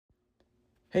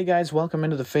Hey guys, welcome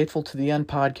into the Faithful to the End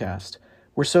podcast.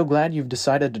 We're so glad you've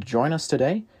decided to join us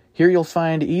today. Here you'll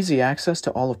find easy access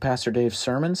to all of Pastor Dave's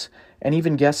sermons and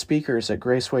even guest speakers at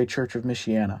Graceway Church of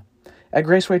Michiana. At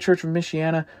Graceway Church of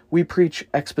Michiana, we preach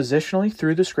expositionally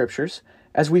through the scriptures,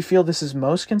 as we feel this is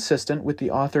most consistent with the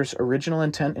author's original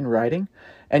intent in writing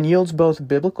and yields both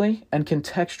biblically and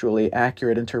contextually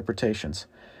accurate interpretations.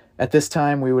 At this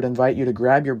time, we would invite you to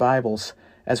grab your Bibles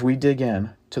as we dig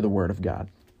in to the Word of God.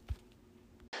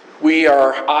 We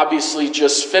are obviously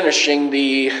just finishing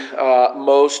the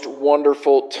most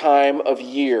wonderful time of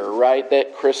year, right?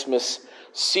 That Christmas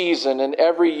season. And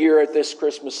every year at this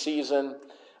Christmas season,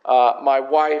 my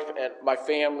wife and my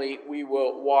family, we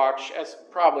will watch, as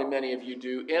probably many of you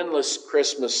do, endless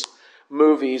Christmas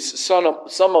movies. Some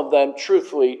of them,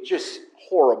 truthfully, just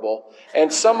horrible.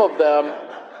 And some of them,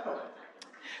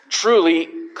 truly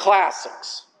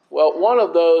classics. Well, one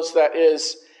of those that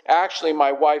is actually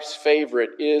my wife's favorite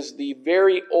is the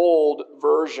very old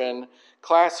version,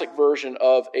 classic version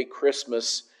of A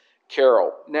Christmas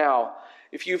Carol. Now,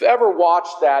 if you've ever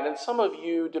watched that, and some of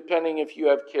you, depending if you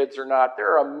have kids or not,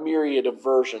 there are a myriad of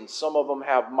versions. Some of them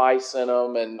have mice in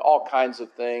them and all kinds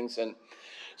of things. And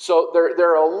so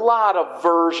there are a lot of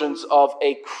versions of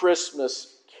A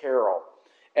Christmas Carol.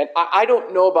 And I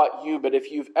don't know about you, but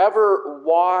if you've ever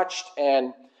watched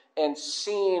and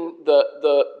seen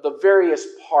the various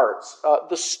parts,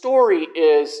 the story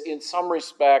is, in some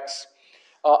respects,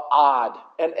 odd.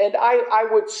 And I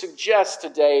would suggest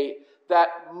today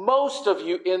that most of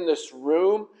you in this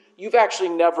room, you've actually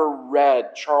never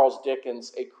read Charles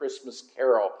Dickens' A Christmas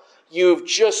Carol. You've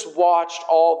just watched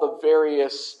all the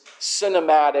various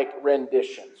cinematic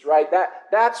renditions, right?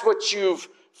 That's what you've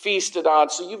feasted on,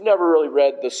 so you've never really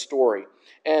read the story.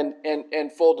 And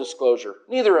full disclosure,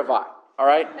 neither have I. All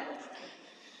right?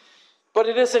 But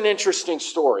it is an interesting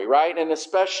story, right? And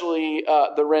especially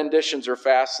the renditions are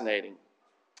fascinating.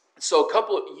 So a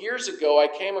couple of years ago, I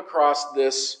came across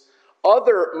this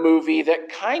other movie that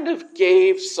kind of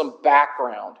gave some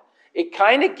background. It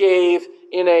kind of gave,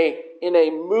 in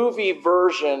a movie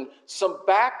version, some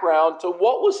background to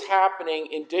what was happening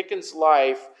in Dickens'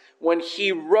 life when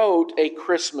he wrote A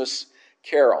Christmas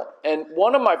Carol. And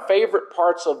one of my favorite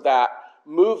parts of that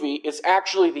movie is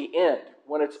actually the end.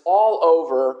 When it's all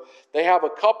over, they have a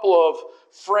couple of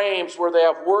frames where they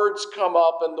have words come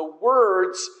up, and the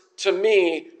words, to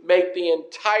me, make the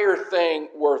entire thing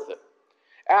worth it.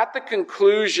 At the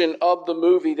conclusion of the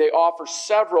movie, they offer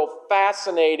several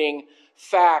fascinating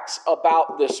facts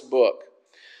about this book.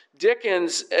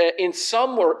 Dickens, in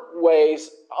some ways,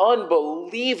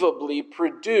 unbelievably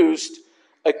produced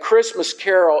A Christmas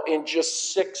Carol in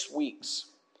just 6 weeks.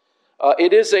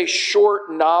 It is a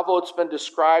short novel. It's been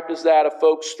described as that, a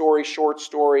folk story, short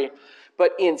story.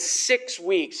 But in 6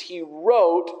 weeks, he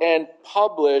wrote and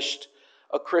published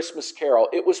A Christmas Carol.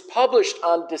 It was published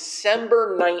on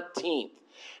December 19th.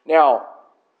 Now,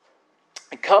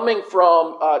 coming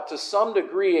from, to some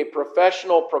degree, a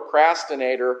professional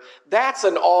procrastinator, that's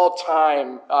an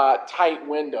all-time tight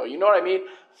window. You know what I mean?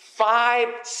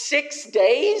 5-6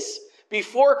 days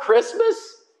before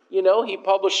Christmas, he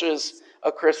publishes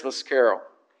A Christmas Carol.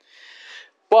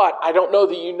 But I don't know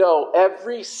that you know,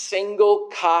 every single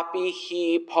copy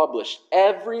he published,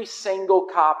 every single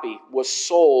copy was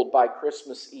sold by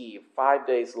Christmas Eve, 5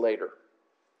 days later.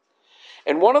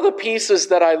 And one of the pieces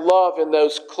that I love in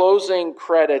those closing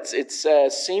credits, it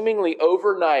says, seemingly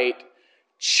overnight,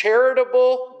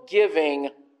 charitable giving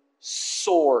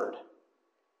soared,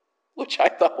 which I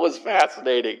thought was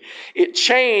fascinating. It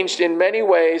changed in many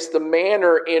ways the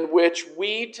manner in which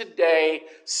we today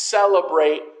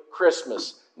celebrate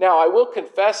Christmas. Now, I will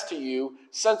confess to you,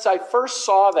 since I first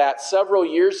saw that several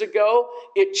years ago,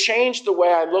 it changed the way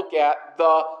I look at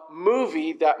the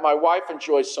movie that my wife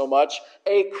enjoys so much,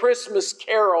 A Christmas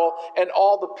Carol, and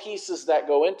all the pieces that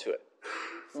go into it.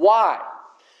 Why?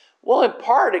 Well, in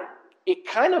part, it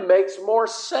kind of makes more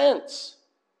sense.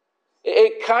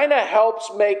 It kind of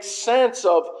helps make sense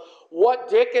of what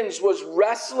Dickens was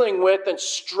wrestling with and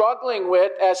struggling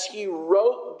with as he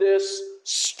wrote this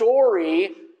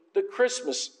story, The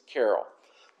Christmas Carol.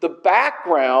 The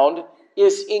background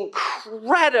is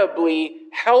incredibly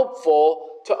helpful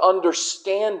to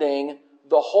understanding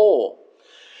the whole.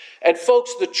 And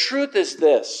folks, the truth is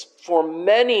this. For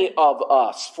many of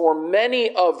us, for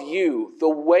many of you, the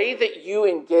way that you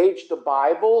engage the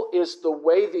Bible is the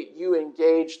way that you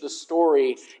engage the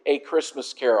story, A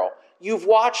Christmas Carol. You've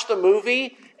watched the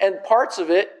movie, and parts of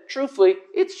it, truthfully,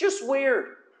 it's just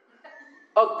weird.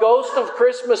 A ghost of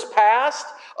Christmas past,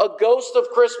 a ghost of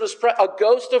Christmas a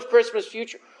ghost of Christmas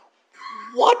future.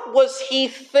 What was he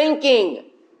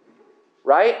thinking?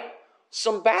 Right?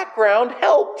 Some background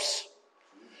helps.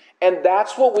 And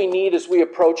that's what we need as we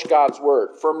approach God's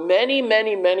Word. For many,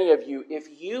 many, many of you, if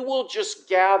you will just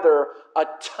gather a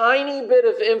tiny bit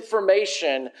of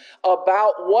information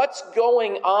about what's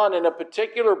going on in a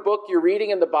particular book you're reading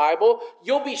in the Bible,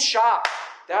 you'll be shocked.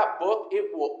 That book,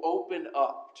 it will open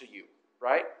up to you,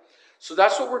 right? So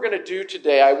that's what we're going to do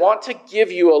today. I want to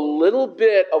give you a little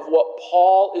bit of what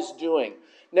Paul is doing.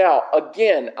 Now,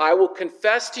 again, I will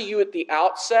confess to you at the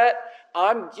outset,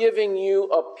 I'm giving you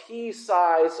a pea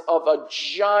size of a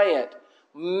giant,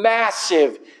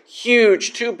 massive,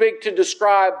 huge, too big to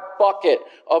describe bucket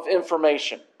of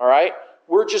information, all right?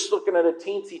 We're just looking at a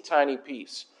teensy tiny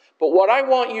piece. But what I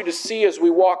want you to see as we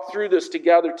walk through this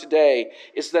together today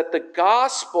is that the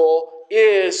gospel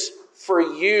is for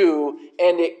you,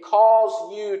 and it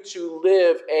calls you to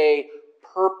live a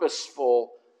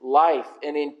purposeful life,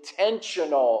 an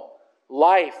intentional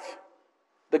life.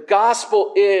 The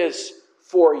gospel is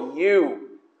for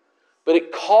you, but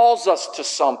it calls us to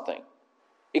something.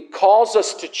 It calls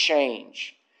us to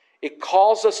change. It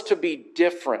calls us to be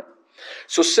different.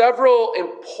 So several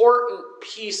important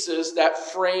pieces that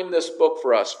frame this book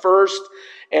for us. First,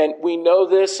 and we know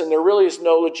this, and there really is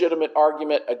no legitimate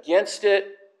argument against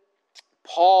it,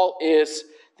 Paul is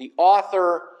the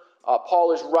author.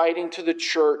 Paul is writing to the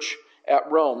church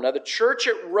at Rome. Now, the church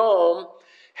at Rome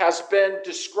has been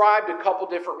described a couple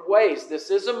different ways.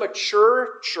 This is a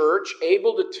mature church,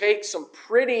 able to take some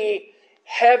pretty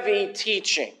heavy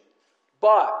teaching.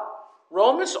 But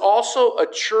Rome is also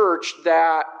a church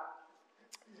that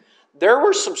there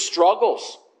were some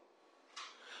struggles.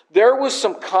 There was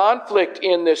some conflict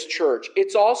in this church.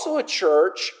 It's also a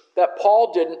church that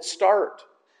Paul didn't start.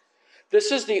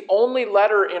 This is the only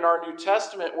letter in our New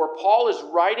Testament where Paul is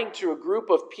writing to a group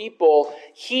of people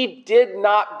he did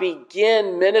not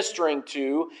begin ministering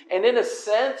to. And in a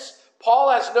sense, Paul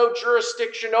has no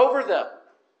jurisdiction over them.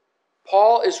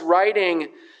 Paul is writing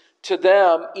to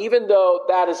them, even though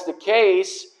that is the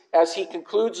case, as he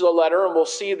concludes the letter, and we'll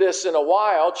see this in a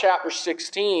while, chapter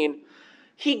 16,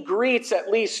 he greets at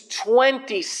least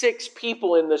 26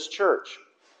 people in this church.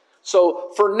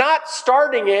 So for not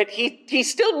starting it, he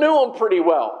still knew them pretty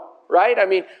well, right? I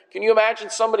mean, can you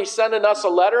imagine somebody sending us a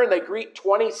letter and they greet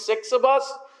 26 of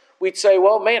us? We'd say,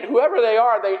 well, man, whoever they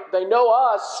are, they know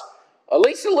us at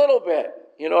least a little bit.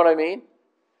 You know what I mean?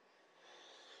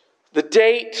 The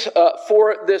date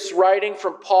for this writing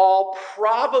from Paul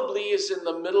probably is in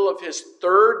the middle of his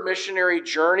third missionary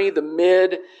journey, the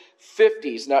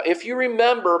mid-50s. Now, if you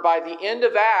remember, by the end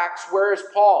of Acts, where is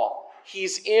Paul?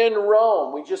 He's in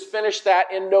Rome. We just finished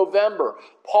that in November.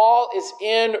 Paul is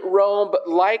in Rome, but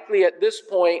likely at this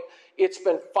point, it's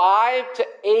been 5 to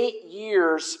 8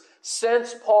 years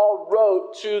since Paul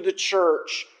wrote to the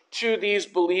church, to these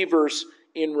believers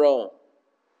in Rome.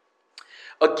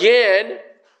 Again,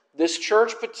 this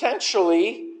church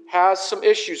potentially has some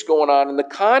issues going on, and the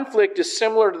conflict is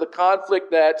similar to the conflict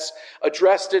that's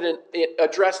addressed in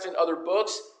other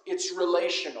books. It's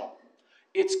relational.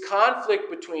 It's conflict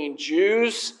between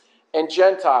Jews and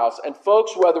Gentiles. And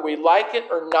folks, whether we like it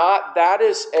or not, that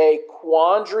is a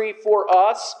quandary for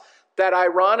us that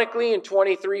ironically in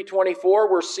 23-24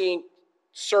 we're seeing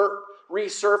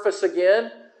resurface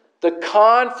again. The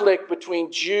conflict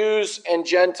between Jews and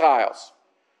Gentiles,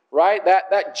 right?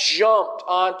 That jumped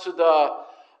onto the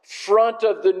front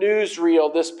of the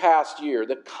newsreel this past year.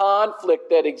 The conflict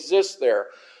that exists there.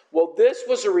 Well, this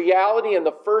was a reality in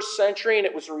the first century, and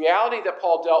it was a reality that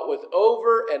Paul dealt with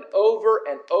over and over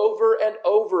and over and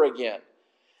over again.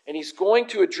 And he's going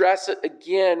to address it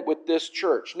again with this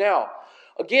church. Now,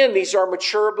 again, these are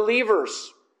mature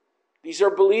believers. These are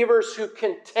believers who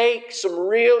can take some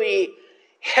really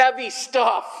heavy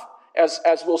stuff, as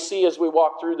we'll see as we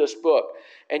walk through this book.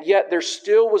 And yet there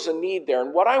still was a need there.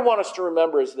 And what I want us to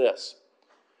remember is this.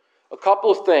 A couple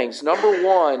of things. Number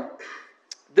one,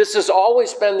 this has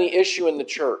always been the issue in the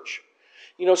church.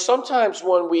 You know, sometimes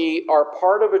when we are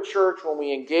part of a church, when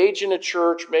we engage in a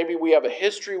church, maybe we have a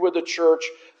history with a church,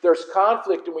 there's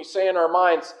conflict and we say in our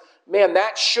minds, man,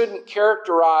 that shouldn't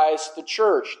characterize the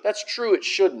church. That's true, it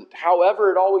shouldn't.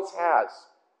 However, it always has.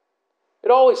 It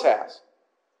always has.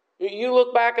 You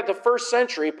look back at the first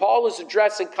century, Paul is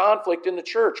addressing conflict in the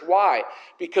church. Why?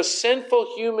 Because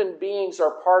sinful human beings are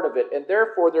part of it, and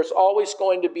therefore there's always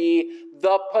going to be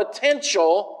the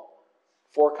potential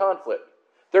for conflict.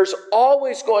 There's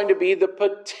always going to be the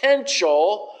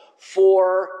potential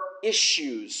for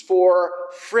issues, for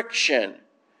friction.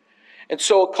 And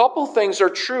so a couple things are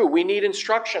true. We need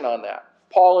instruction on that.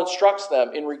 Paul instructs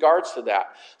them in regards to that.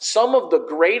 Some of the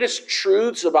greatest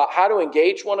truths about how to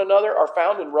engage one another are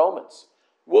found in Romans.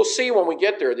 We'll see when we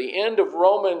get there. The end of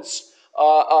Romans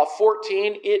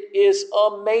 14, it is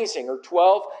amazing. Or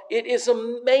 12, it is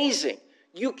amazing.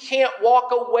 You can't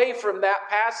walk away from that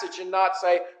passage and not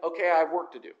say, okay, I have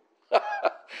work to do.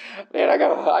 Man, I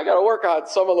gotta work on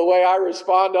some of the way I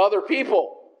respond to other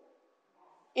people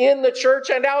in the church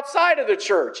and outside of the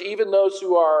church, even those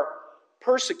who are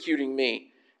persecuting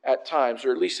me at times,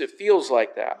 or at least it feels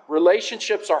like that.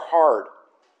 Relationships are hard,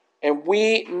 and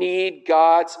we need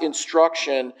God's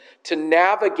instruction to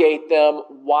navigate them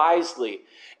wisely.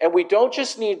 And we don't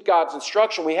just need God's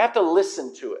instruction, we have to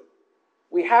listen to it.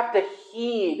 We have to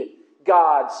heed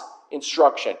God's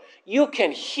instruction. You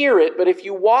can hear it, but if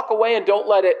you walk away and don't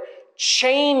let it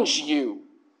change you,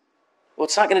 well,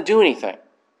 it's not going to do anything,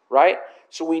 right?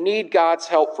 So we need God's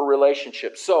help for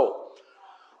relationships. So,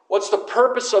 what's the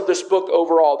purpose of this book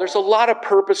overall? There's a lot of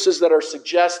purposes that are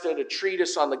suggested: a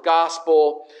treatise on the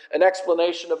gospel, an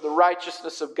explanation of the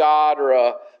righteousness of God, or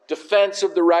a defense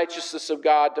of the righteousness of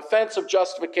God, defense of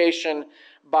justification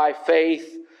by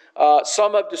faith.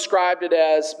 Some have described it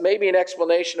as maybe an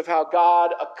explanation of how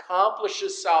God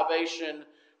accomplishes salvation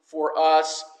for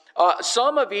us.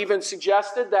 Some have even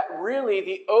suggested that really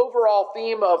the overall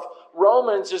theme of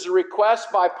Romans is a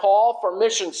request by Paul for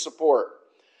mission support.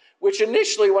 Which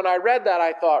initially, when I read that,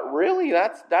 I thought, really?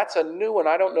 That's a new one.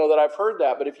 I don't know that I've heard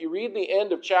that. But if you read the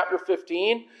end of chapter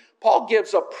 15, Paul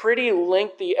gives a pretty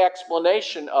lengthy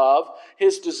explanation of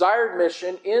his desired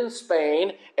mission in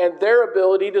Spain and their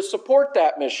ability to support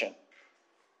that mission.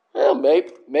 Well,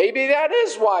 maybe that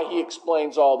is why he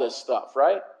explains all this stuff,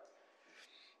 right?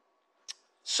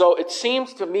 So it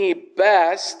seems to me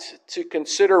best to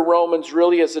consider Romans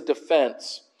really as a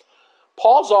defense.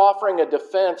 Paul's offering a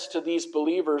defense to these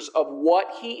believers of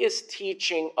what he is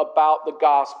teaching about the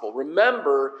gospel.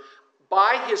 Remember,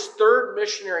 by his third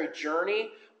missionary journey,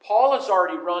 Paul has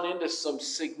already run into some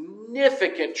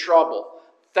significant trouble.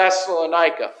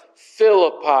 Thessalonica,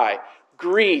 Philippi,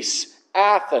 Greece,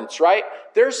 Athens, right?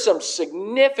 There's some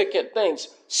significant things.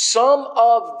 Some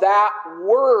of that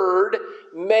word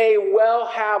may well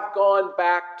have gone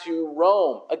back to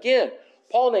Rome. Again,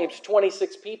 Paul names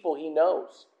 26 people he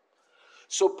knows.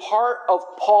 So part of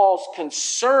Paul's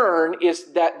concern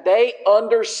is that they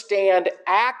understand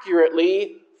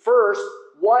accurately, first,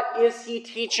 what is he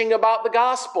teaching about the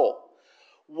gospel?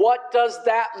 What does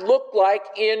that look like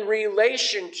in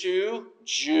relation to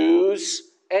Jews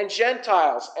and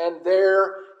Gentiles and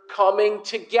their coming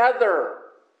together?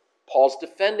 Paul's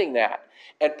defending that.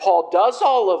 And Paul does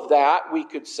all of that, we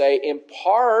could say, in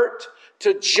part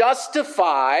to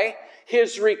justify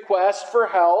his request for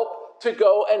help to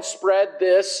go and spread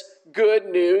this good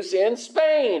news in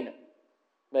Spain.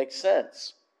 Makes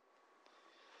sense.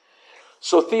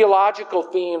 So theological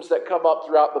themes that come up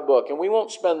throughout the book. And we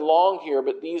won't spend long here,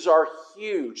 but these are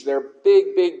huge. They're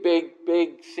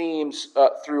big themes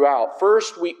throughout.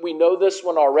 First, we know this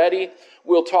one already.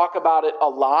 We'll talk about it a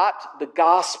lot. The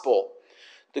gospel.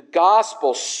 The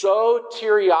gospel,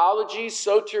 soteriology.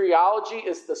 Soteriology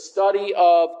is the study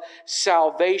of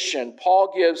salvation.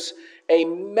 Paul gives a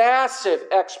massive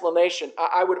explanation.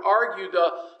 I would argue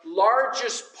the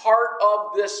largest part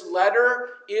of this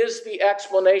letter is the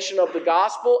explanation of the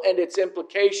gospel and its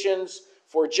implications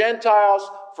for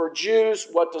Gentiles, for Jews.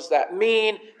 What does that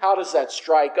mean? How does that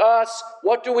strike us?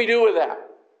 What do we do with that?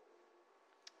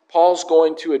 Paul's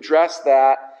going to address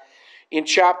that in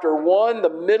chapter 1, the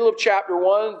middle of chapter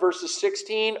 1, verses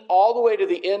 16, all the way to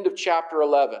the end of chapter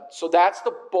 11. So that's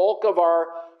the bulk of our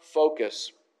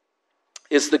focus,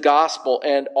 is the gospel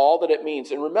and all that it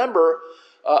means. And remember,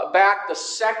 back the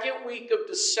second week of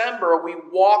December, we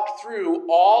walked through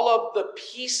all of the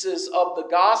pieces of the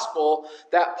gospel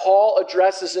that Paul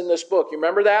addresses in this book. You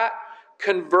remember that?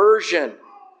 Conversion,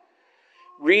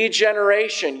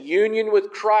 regeneration, union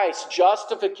with Christ,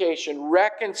 justification,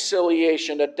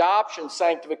 reconciliation, adoption,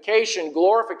 sanctification,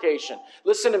 glorification.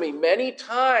 Listen to me. Many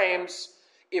times,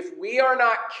 if we are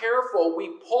not careful,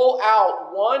 we pull out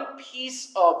one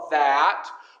piece of that,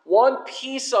 one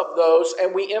piece of those,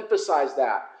 and we emphasize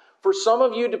that. For some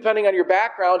of you, depending on your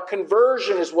background,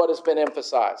 conversion is what has been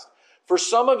emphasized. For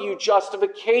some of you,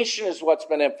 justification is what's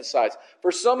been emphasized.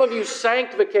 For some of you,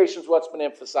 sanctification is what's been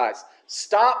emphasized.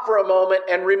 Stop for a moment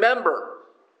and remember,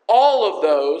 all of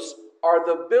those are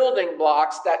the building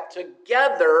blocks that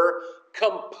together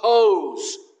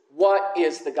compose what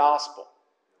is the gospel.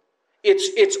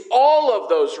 It's all of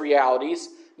those realities,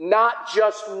 not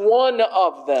just one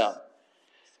of them.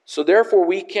 So therefore,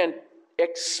 we can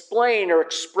explain or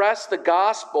express the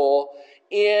gospel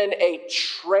in a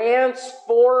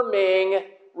transforming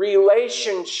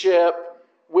relationship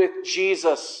with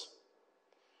Jesus.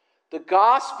 The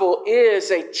gospel is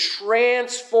a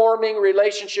transforming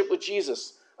relationship with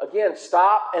Jesus. Again,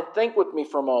 stop and think with me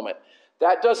for a moment.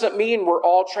 That doesn't mean we're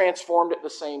all transformed at the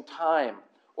same time,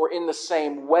 or in the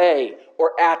same way,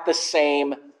 or at the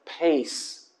same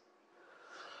pace.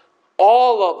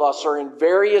 All of us are in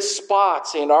various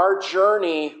spots in our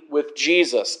journey with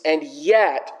Jesus. And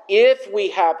yet, if we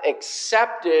have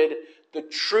accepted the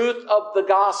truth of the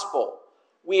gospel,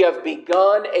 we have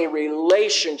begun a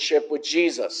relationship with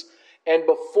Jesus. And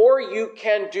before you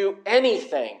can do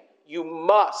anything, you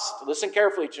must, listen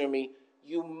carefully to me,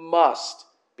 you must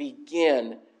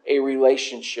begin a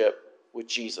relationship with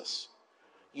Jesus.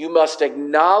 You must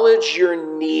acknowledge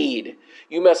your need.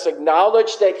 You must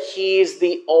acknowledge that He's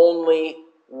the only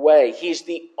way. He's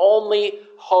the only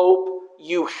hope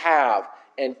you have.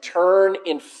 And turn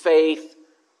in faith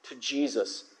to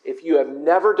Jesus. If you have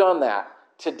never done that,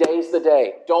 today's the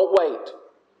day. Don't wait.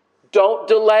 Don't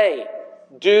delay.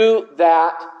 Do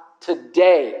that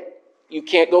today. You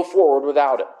can't go forward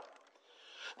without it.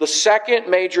 The second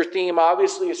major theme,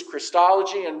 obviously, is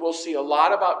Christology, and we'll see a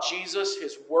lot about Jesus,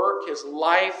 His work, His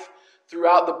life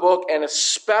throughout the book, and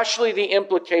especially the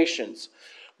implications.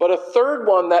 But a third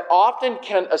one that often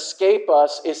can escape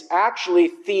us is actually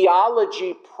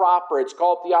theology proper. It's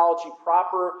called theology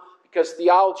proper because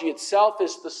theology itself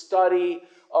is the study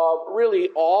of really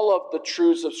all of the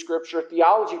truths of Scripture.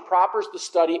 Theology proper is the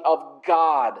study of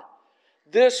God.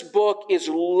 This book is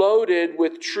loaded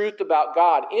with truth about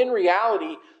God. In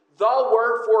reality, the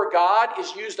word for God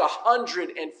is used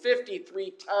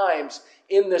 153 times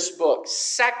in this book,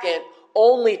 second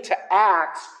only to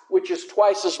Acts, which is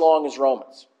twice as long as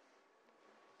Romans.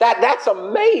 That's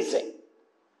amazing.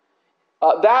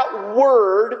 That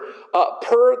word,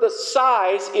 per the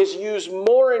size, is used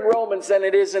more in Romans than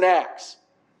it is in Acts,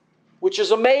 which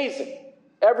is amazing.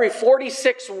 Every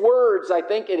 46 words, I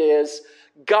think it is,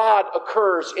 God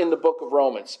occurs in the book of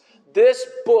Romans. This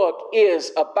book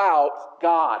is about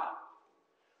God.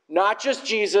 Not just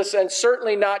Jesus, and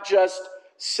certainly not just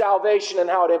salvation and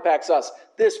how it impacts us.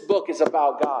 This book is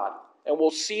about God. And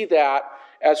we'll see that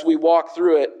as we walk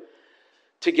through it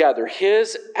together.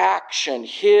 His action,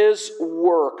 His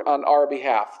work on our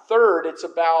behalf. Third, it's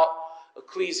about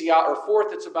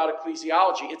fourth, it's about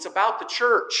ecclesiology. It's about the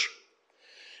church.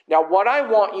 Now, what I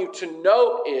want you to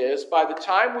note is, by the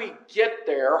time we get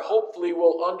there, hopefully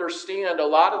we'll understand a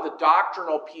lot of the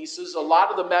doctrinal pieces, a lot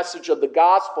of the message of the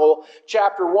gospel,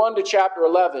 chapter 1 to chapter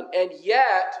 11. And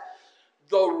yet,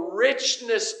 the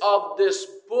richness of this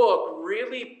book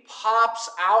really pops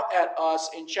out at us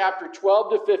in chapter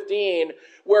 12 to 15,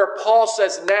 where Paul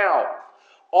says, now,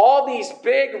 all these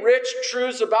big, rich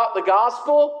truths about the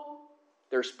gospel,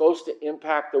 they're supposed to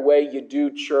impact the way you do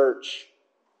church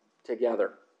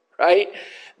together. Right?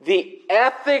 The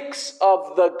ethics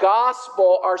of the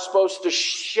gospel are supposed to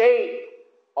shape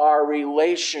our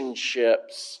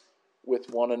relationships with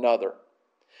one another.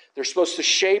 They're supposed to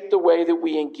shape the way that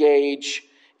we engage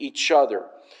each other.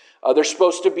 They're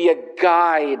supposed to be a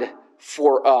guide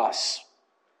for us.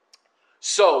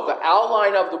 So, the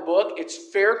outline of the book,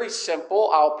 it's fairly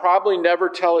simple. I'll probably never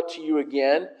tell it to you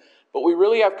again, but we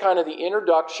really have kind of the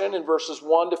introduction in verses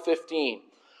 1 to 15.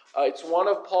 It's one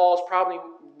of Paul's probably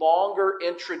longer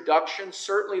introductions.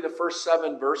 Certainly the first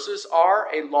 7 verses are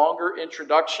a longer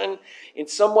introduction. In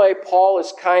some way, Paul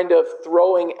is kind of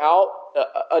throwing out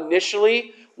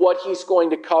initially what he's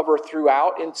going to cover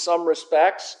throughout in some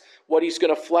respects, what he's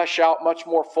going to flesh out much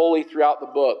more fully throughout the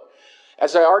book.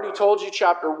 As I already told you,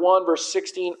 chapter 1, verse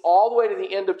 16, all the way to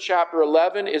the end of chapter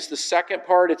 11 is the second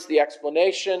part. It's the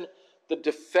explanation, the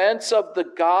defense of the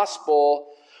gospel,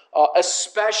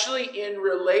 especially in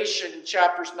relation to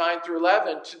chapters 9 through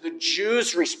 11 to the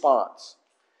Jews' response.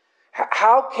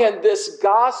 How can this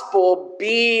gospel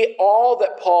be all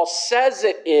that Paul says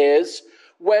it is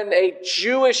when a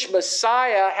Jewish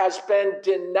Messiah has been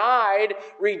denied,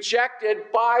 rejected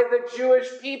by the Jewish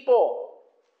people?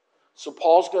 So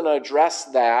Paul's going to address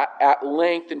that at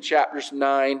length in chapters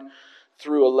 9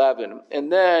 through 11.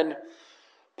 And then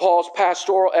Paul's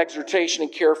pastoral exhortation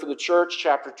and care for the church,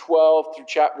 chapter 12 through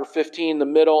chapter 15, the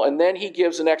middle. And then he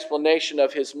gives an explanation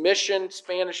of his mission,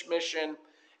 Spanish mission,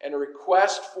 and a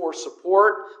request for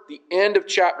support, the end of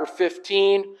chapter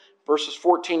 15, verses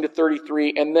 14 to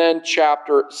 33, and then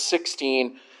chapter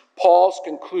 16, Paul's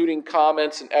concluding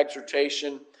comments and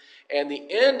exhortation. And the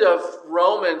end of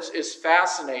Romans is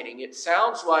fascinating. It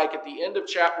sounds like at the end of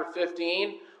chapter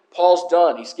 15, Paul's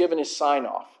done. He's given his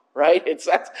sign-off. Right?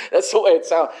 That's the way it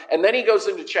sounds. And then he goes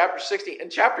into chapter 16.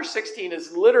 And chapter 16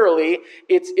 is literally,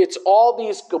 it's all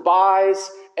these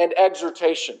goodbyes and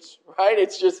exhortations. Right?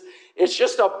 It's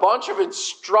just a bunch of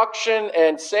instruction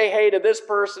and say hey to this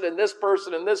person and this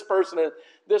person and this person and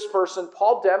this person,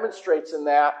 Paul demonstrates in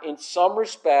that, in some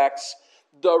respects,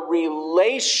 the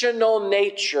relational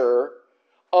nature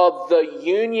of the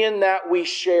union that we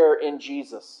share in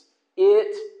Jesus.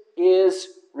 It is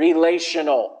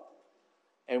relational.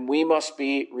 And we must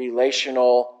be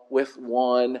relational with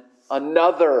one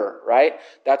another, right?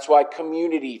 That's why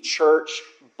community, church,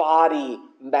 body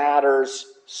matters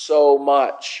so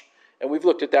much. And we've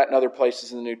looked at that in other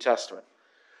places in the New Testament.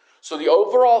 So the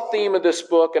overall theme of this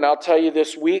book, and I'll tell you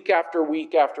this week after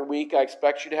week after week, I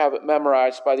expect you to have it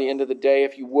memorized by the end of the day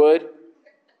if you would.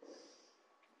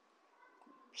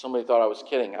 Somebody thought I was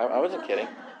kidding. I wasn't kidding.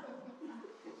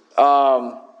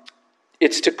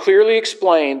 It's to clearly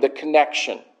explain the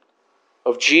connection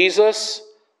of Jesus,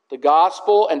 the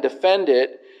gospel, and defend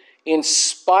it in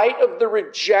spite of the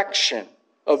rejection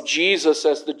of Jesus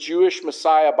as the Jewish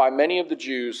Messiah by many of the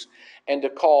Jews, and to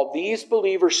call these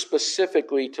believers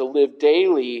specifically to live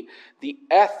daily the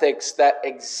ethics that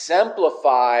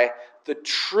exemplify the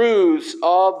truths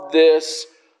of this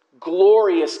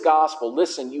glorious gospel.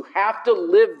 Listen, you have to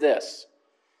live this.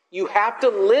 You have to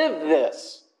live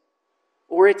this,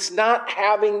 or it's not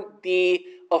having the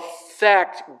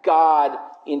effect God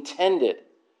intended.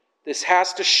 This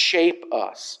has to shape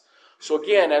us. So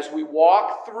again, as we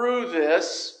walk through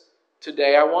this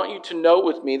today, I want you to note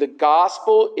with me, the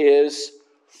gospel is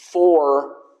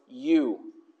for you.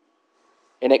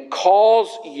 And it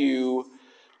calls you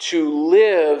to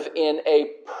live in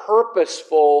a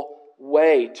purposeful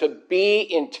way, to be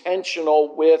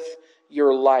intentional with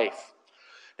your life.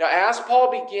 Now, as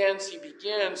Paul begins, he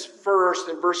begins first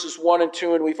in verses 1 and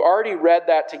 2, and we've already read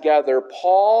that together.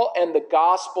 Paul and the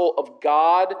gospel of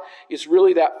God is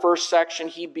really that first section.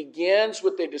 He begins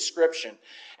with a description.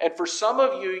 And for some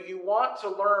of you, you want to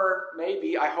learn,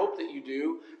 maybe, I hope that you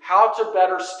do, how to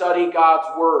better study God's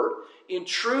word. In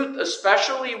truth,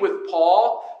 especially with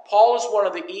Paul is one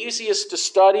of the easiest to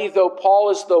study, though Paul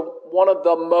is one of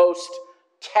the most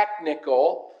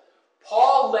technical.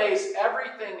 Paul lays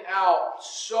everything out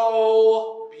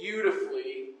so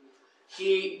beautifully.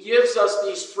 He gives us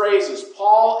these phrases.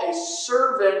 Paul, a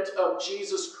servant of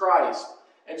Jesus Christ.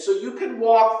 And so you can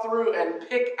walk through and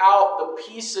pick out the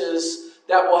pieces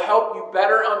that will help you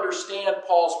better understand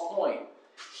Paul's point.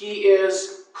 He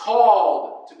is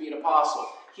called to be an apostle.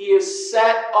 He is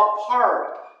set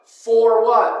apart for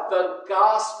what? The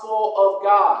gospel of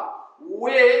God,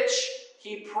 which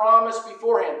he promised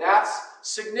beforehand. That's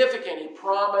significant. He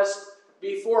promised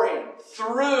beforehand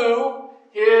through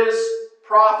his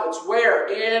prophets. Where?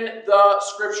 In the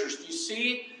scriptures. Do you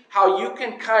see how you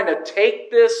can kind of take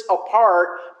this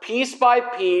apart piece by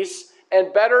piece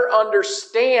and better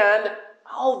understand,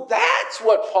 oh, that's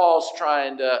what Paul's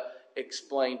trying to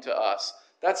explain to us.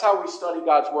 That's how we study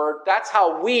God's word. That's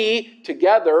how we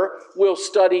together will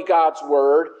study God's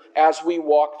word as we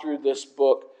walk through this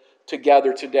book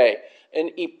together today. An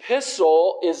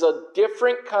epistle is a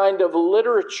different kind of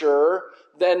literature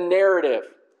than narrative,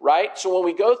 right? So when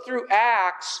we go through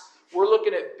Acts, we're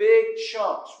looking at big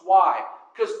chunks. Why?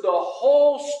 Because the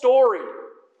whole story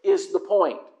is the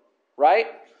point, right?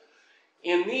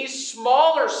 In these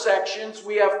smaller sections,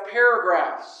 we have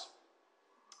paragraphs.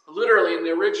 Literally, in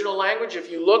the original language,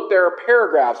 if you look, there are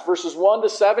paragraphs. Verses 1 to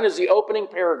 7 is the opening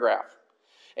paragraph.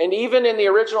 And even in the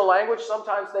original language,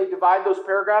 sometimes they divide those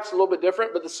paragraphs a little bit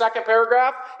different. But the second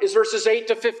paragraph is verses 8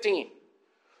 to 15.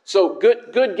 So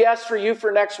good guess for you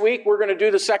for next week. We're going to do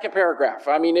the second paragraph.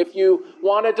 I mean, if you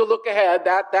wanted to look ahead,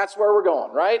 that's where we're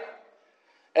going, right?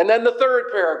 And then the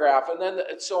third paragraph, and then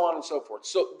so on and so forth.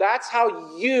 So that's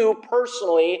how you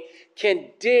personally can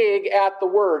dig at the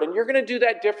word. And you're going to do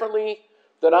that differently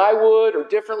than I would or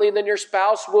differently than your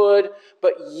spouse would.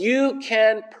 But you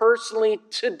can personally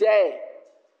today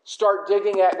start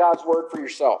digging at God's word for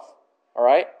yourself. All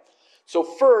right? So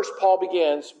first, Paul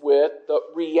begins with the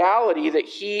reality that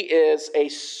he is a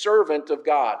servant of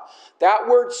God. That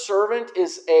word servant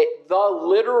is the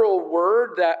literal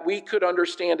word that we could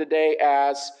understand today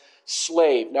as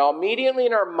slave. Now, immediately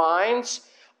in our minds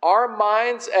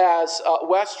as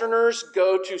Westerners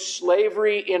go to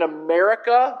slavery in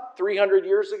America 300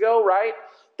 years ago, right?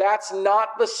 That's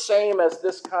not the same as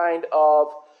this kind of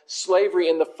slavery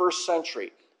in the first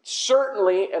century.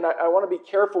 Certainly, and I want to be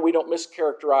careful we don't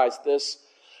mischaracterize this,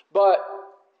 but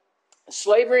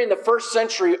slavery in the first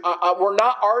century, we're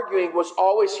not arguing was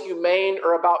always humane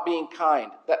or about being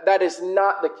kind. That is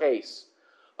not the case.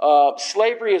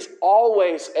 Slavery is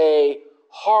always a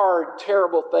hard,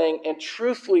 terrible thing, and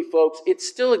truthfully, folks, it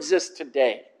still exists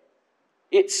today.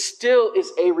 It still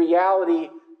is a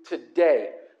reality today.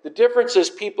 The difference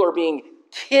is people are being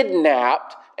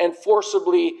kidnapped and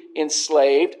forcibly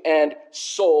enslaved and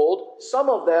sold, some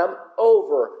of them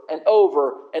over and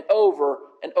over and over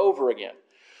and over again.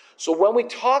 So when we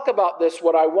talk about this,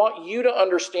 what I want you to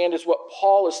understand is what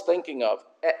Paul is thinking of.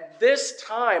 At this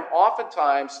time,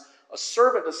 oftentimes, a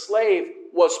servant, a slave,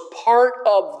 was part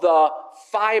of the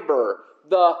fiber,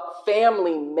 the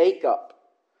family makeup.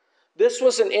 This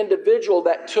was an individual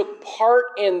that took part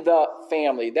in the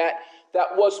family, that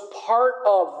was part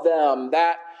of them,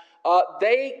 that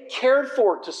they cared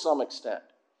for to some extent.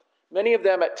 Many of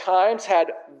them at times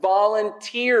had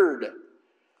volunteered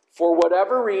for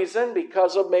whatever reason,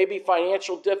 because of maybe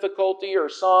financial difficulty or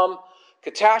some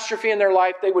catastrophe in their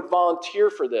life, they would volunteer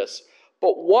for this.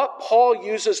 But what Paul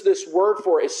uses this word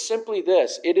for is simply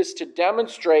this. It is to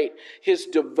demonstrate his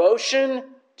devotion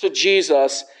to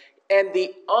Jesus and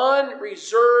the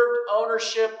unreserved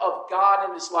ownership of God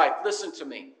in his life. Listen to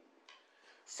me.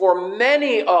 For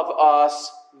many of us,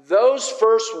 those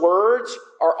first words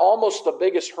are almost the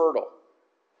biggest hurdle.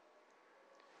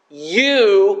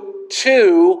 You,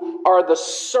 too, are the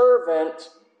servant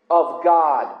of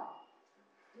God.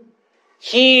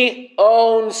 He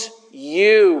owns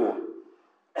you.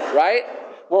 Right?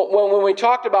 When we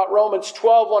talked about Romans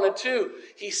 12, 1 and 2,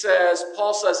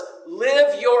 Paul says,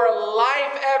 live your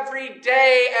life every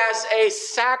day as a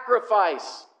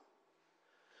sacrifice.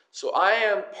 So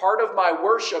part of my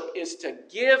worship is to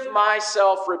give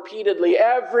myself repeatedly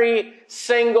every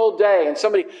single day. And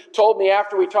somebody told me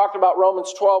after we talked about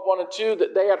Romans 12, 1 and 2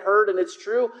 that they had heard, and it's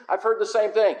true. I've heard the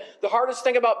same thing. The hardest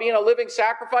thing about being a living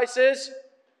sacrifice is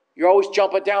you're always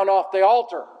jumping down off the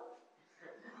altar.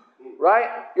 Right?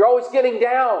 You're always getting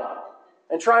down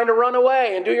and trying to run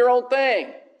away and do your own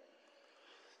thing.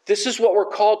 This is what we're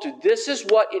called to. This is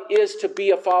what it is to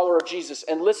be a follower of Jesus.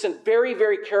 And listen very,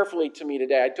 very carefully to me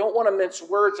today. I don't want to mince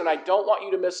words, and I don't want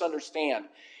you to misunderstand.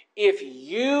 If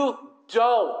you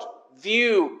don't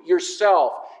view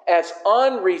yourself as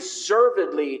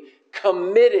unreservedly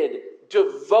committed,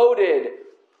 devoted,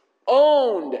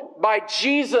 owned by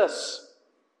Jesus,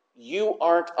 you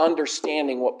aren't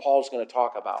understanding what Paul's going to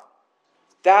talk about.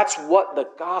 That's what the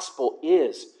gospel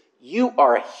is. You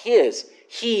are his.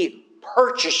 He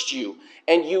purchased you,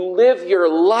 and you live your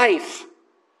life,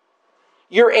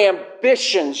 your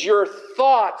ambitions, your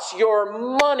thoughts,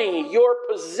 your money, your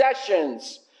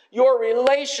possessions, your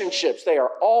relationships, they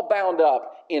are all bound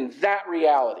up in that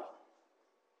reality.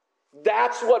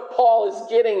 That's what Paul is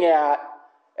getting at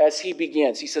as he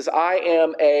begins. He says, I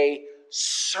am a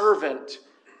servant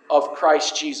of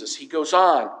Christ Jesus. He goes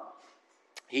on.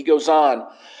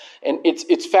 And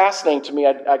it's fascinating to me.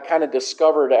 I kind of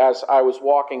discovered as I was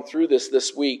walking through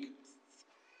this week.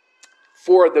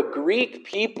 For the Greek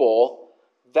people,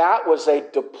 that was a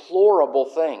deplorable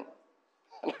thing.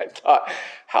 And I thought,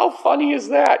 how funny is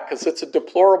that? Because it's a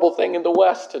deplorable thing in the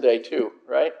West today too,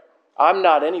 right? I'm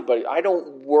not anybody. I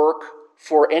don't work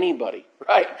for anybody,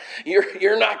 right?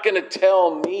 You're not going to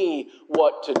tell me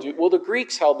what to do. Well, the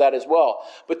Greeks held that as well.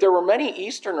 But there were many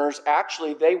Easterners,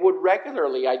 actually, they would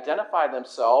regularly identify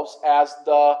themselves as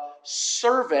the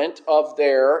servant of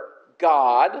their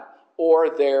God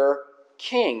or their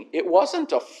king. It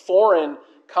wasn't a foreign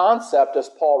concept as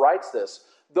Paul writes this,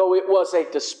 though it was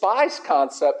a despised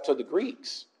concept to the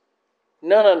Greeks.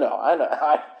 No,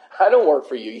 I don't work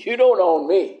for you. You don't own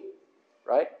me,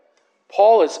 right?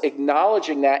 Paul is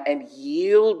acknowledging that and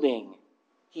yielding.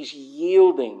 He's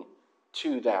yielding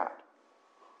to that.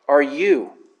 Are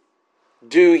you?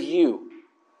 Do you?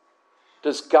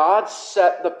 Does God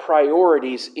set the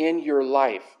priorities in your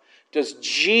life? Does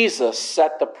Jesus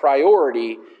set the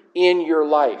priority in your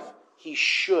life? He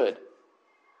should.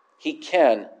 He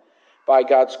can, by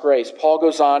God's grace. Paul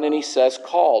goes on and he says,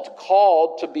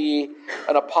 called to be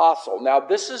an apostle. Now,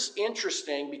 this is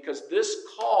interesting because this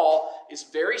call is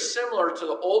very similar to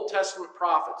the Old Testament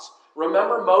prophets.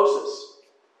 Remember Moses.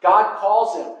 God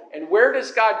calls him. And where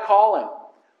does God call him?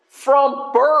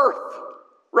 From birth,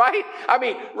 right? I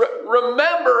mean,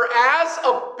 remember, as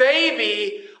a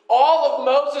baby, all of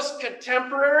Moses'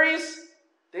 contemporaries,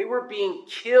 they were being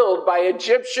killed by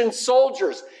Egyptian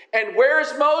soldiers. And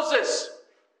where's Moses?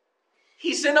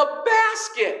 He's in a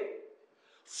basket,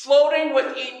 floating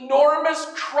with enormous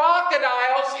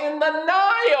crocodiles in the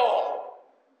Nile.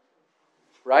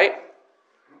 Right?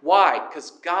 Why?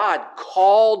 Because God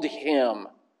called him.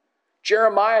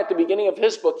 Jeremiah, at the beginning of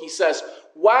his book, he says,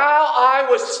 while I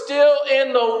was still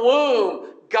in the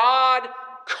womb, God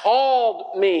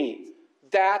called me.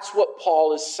 That's what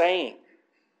Paul is saying.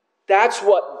 That's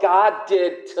what God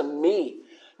did to me.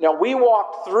 Now, we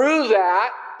walked through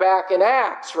that back in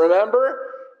Acts,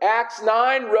 remember? Acts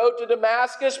 9, road to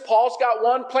Damascus. Paul's got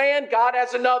one plan, God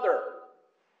has another.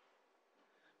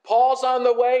 Paul's on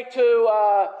the way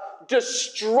to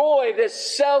destroy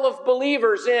this cell of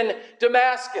believers in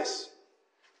Damascus.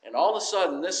 And all of a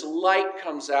sudden, this light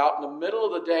comes out in the middle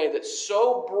of the day that's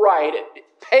so bright, it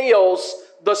pales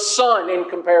the sun in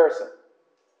comparison.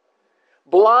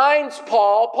 Blinds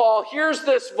Paul. Paul hears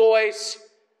this voice,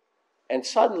 and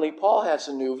suddenly Paul has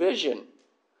a new vision.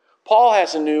 Paul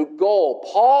has a new goal.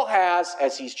 Paul has,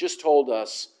 as he's just told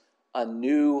us, a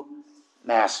new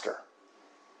master.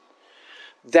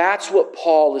 That's what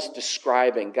Paul is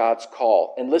describing, God's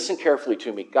call. And listen carefully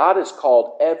to me. God has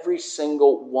called every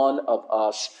single one of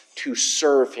us to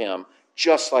serve him,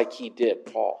 just like he did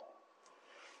Paul.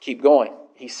 Keep going.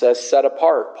 He says set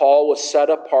apart. Paul was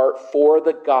set apart for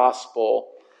the gospel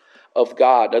of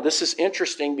God. Now this is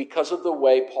interesting because of the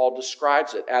way Paul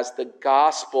describes it as the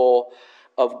gospel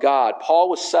of God. Paul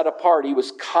was set apart. He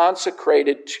was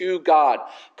consecrated to God,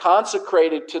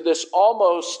 consecrated to this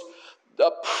almost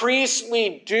the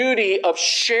priestly duty of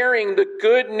sharing the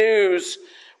good news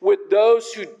with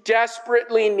those who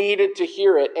desperately needed to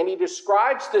hear it. And he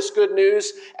describes this good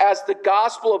news as the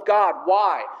gospel of God.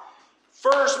 Why?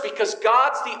 First, because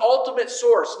God's the ultimate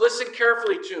source. Listen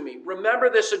carefully to me. Remember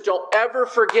this and don't ever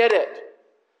forget it.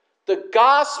 The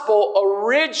gospel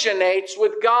originates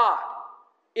with God.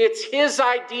 It's his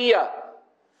idea.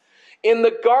 In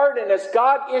the garden, as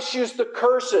God issues the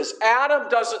curses, Adam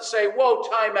doesn't say, whoa,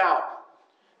 time out.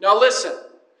 Now listen,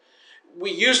 we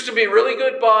used to be really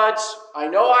good buds. I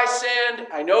know I sinned.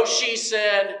 I know she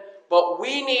sinned. But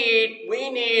we need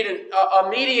a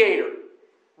mediator.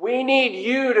 We need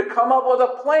you to come up with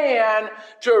a plan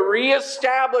to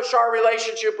reestablish our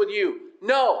relationship with you.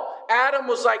 No, Adam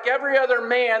was like every other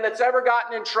man that's ever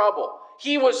gotten in trouble.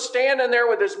 He was standing there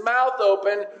with his mouth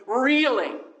open,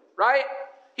 reeling, right?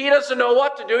 He doesn't know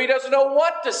what to do. He doesn't know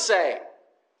what to say.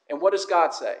 And what does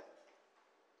God say?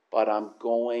 But I'm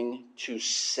going to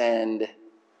send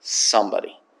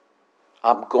somebody.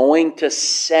 I'm going to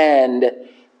send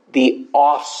the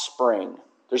offspring.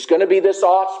 There's going to be this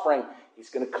offspring. He's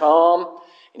going to come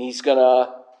and he's going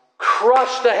to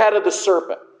crush the head of the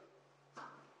serpent.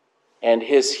 And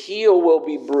his heel will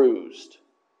be bruised.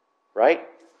 Right?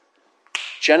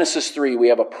 Genesis 3, we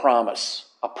have a promise.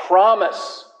 A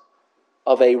promise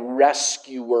of a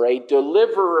rescuer, a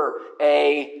deliverer,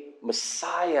 a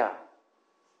Messiah.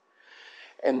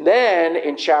 And then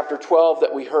in chapter 12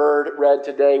 that we read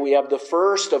today, we have the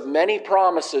first of many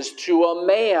promises to a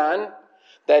man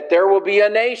that there will be a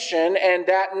nation, and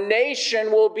that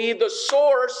nation will be the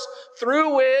source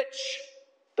through which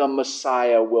the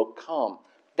Messiah will come.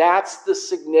 That's the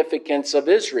significance of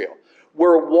Israel.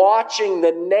 We're watching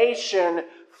the nation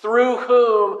through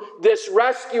whom this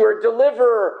rescuer,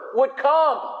 deliverer would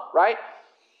come, right?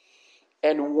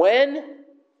 And when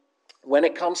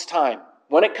it comes time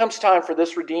for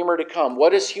this Redeemer to come,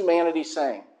 what is humanity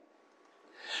saying?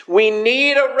 We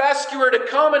need a rescuer to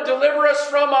come and deliver us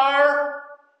from our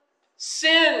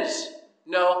sins.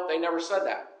 No, they never said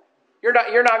that. You're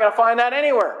not going to find that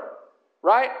anywhere,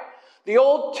 right? The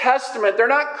Old Testament, they're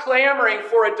not clamoring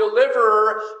for a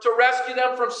deliverer to rescue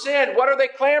them from sin. What are they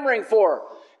clamoring for?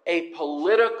 A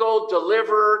political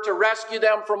deliverer to rescue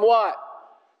them from what?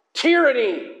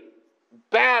 Tyranny,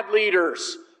 bad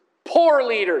leaders, poor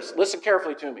leaders. Listen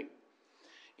carefully to me.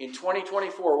 In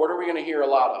 2024, what are we going to hear a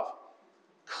lot of?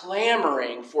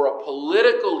 Clamoring for a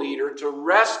political leader to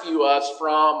rescue us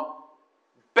from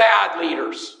bad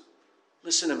leaders.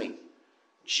 Listen to me.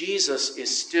 Jesus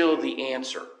is still the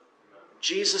answer.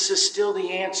 Jesus is still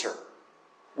the answer.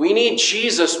 We need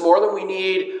Jesus more than we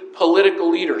need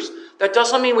political leaders. That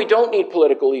doesn't mean we don't need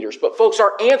political leaders. But folks,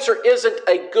 our answer isn't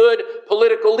a good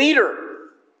political leader.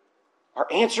 Our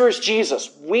answer is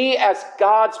Jesus. We as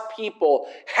God's people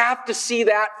have to see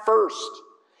that first.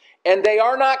 And they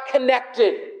are not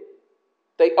connected.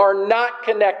 They are not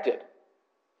connected.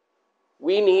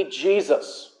 We need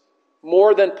Jesus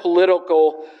more than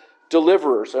political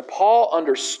deliverers. And Paul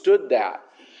understood that.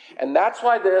 And that's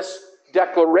why this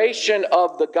declaration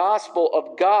of the gospel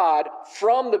of God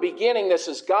from the beginning, this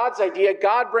is God's idea.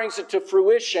 God brings it to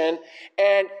fruition,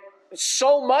 and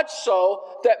so much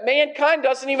so that mankind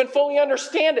doesn't even fully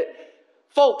understand it.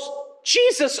 Folks,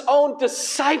 Jesus' own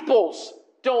disciples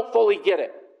don't fully get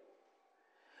it.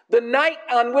 The night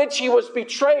on which he was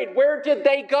betrayed, where did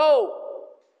they go?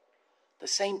 The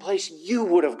same place you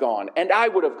would have gone and I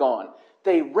would have gone.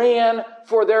 They ran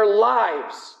for their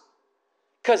lives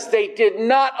because they did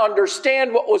not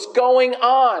understand what was going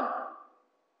on.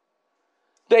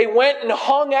 They went and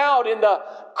hung out in the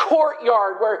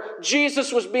courtyard where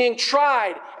Jesus was being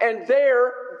tried, and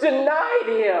there denied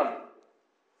him.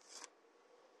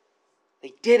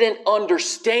 They didn't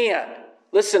understand.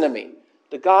 Listen to me.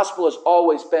 The gospel has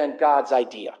always been God's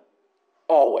idea.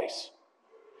 Always.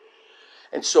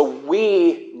 And so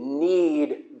we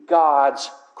need God's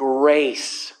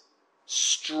grace,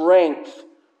 strength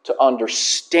to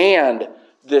understand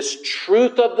this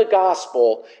truth of the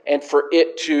gospel and for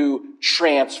it to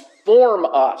transform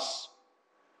us.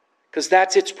 Because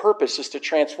that's its purpose, is to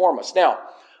transform us. Now,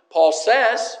 Paul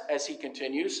says, as he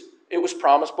continues, it was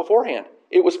promised beforehand.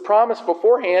 It was promised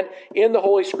beforehand in the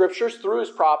Holy Scriptures through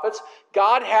his prophets.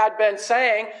 God had been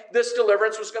saying this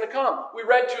deliverance was going to come. We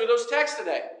read 2 of those texts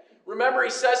today. Remember, he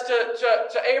says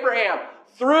to Abraham,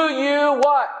 through you,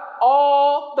 what?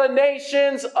 All the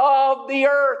nations of the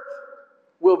earth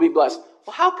will be blessed.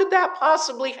 Well, how could that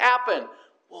possibly happen?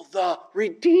 Well, the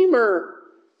Redeemer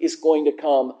is going to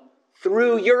come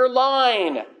through your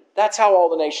line. That's how all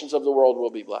the nations of the world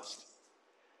will be blessed.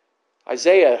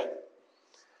 Isaiah,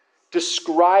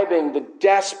 describing the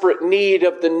desperate need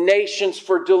of the nations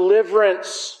for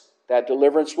deliverance. That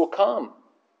deliverance will come,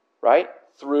 right?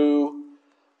 Through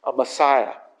a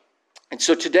Messiah. And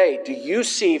so today, do you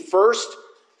see, first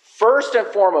and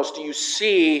foremost, do you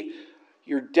see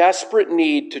your desperate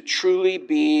need to truly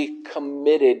be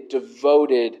committed,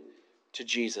 devoted to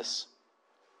Jesus?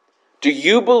 Do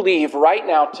you believe right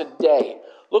now, today,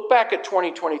 look back at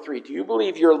 2023, do you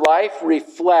believe your life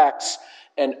reflects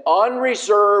an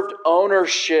unreserved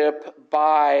ownership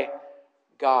by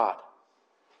God?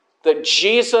 That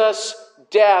Jesus'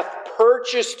 death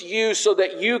purchased you so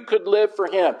that you could live for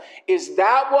him. Is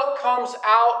that what comes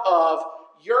out of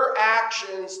your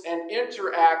actions and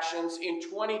interactions in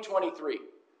 2023?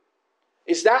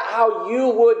 Is that how you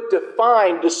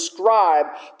would describe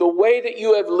the way that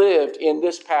you have lived in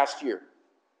this past year?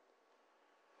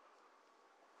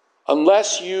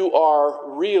 Unless you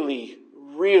are really,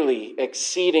 really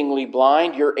exceedingly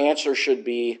blind, your answer should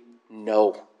be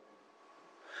no.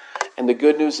 And the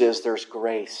good news is there's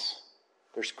grace.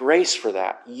 There's grace for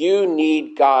that. You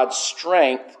need God's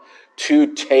strength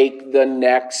to take the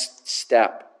next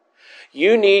step.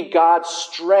 You need God's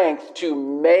strength to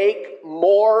make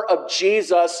more of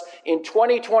Jesus in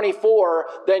 2024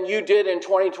 than you did in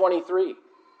 2023.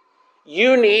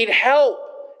 You need help,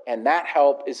 and that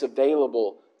help is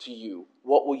available to you.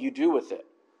 What will you do with it?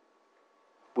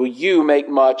 Will you make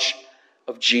much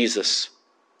of Jesus?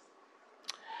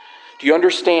 Do you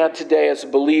understand today, as a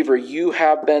believer, you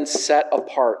have been set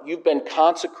apart. You've been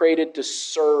consecrated to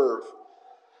serve.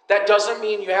 That doesn't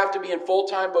mean you have to be in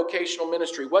full-time vocational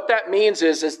ministry. What that means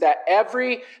is that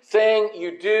everything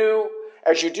you do,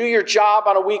 as you do your job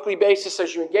on a weekly basis,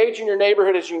 as you engage in your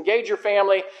neighborhood, as you engage your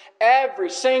family, every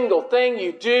single thing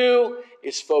you do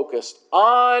is focused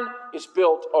on, is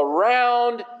built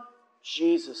around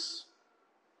Jesus.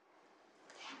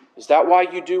 Is that why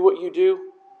you do what you do?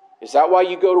 Is that why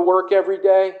you go to work every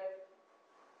day?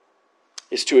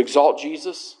 Is to exalt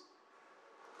Jesus?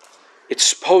 It's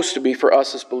supposed to be for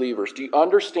us as believers. Do you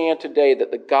understand today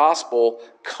that the gospel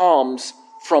comes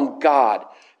from God?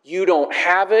 You don't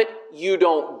have it. You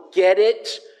don't get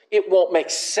it. It won't make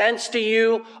sense to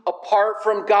you apart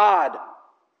from God.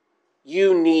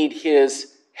 You need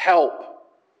his help.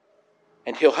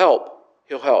 And he'll help.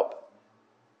 He'll help.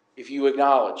 If you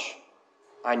acknowledge,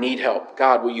 I need help.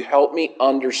 God, will you help me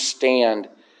understand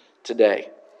today?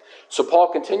 So Paul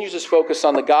continues his focus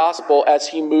on the gospel as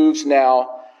he moves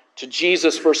now to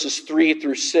Jesus, verses 3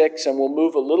 through 6, and we'll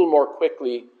move a little more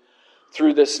quickly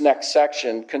through this next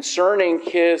section concerning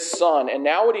his son. And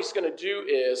now what he's going to do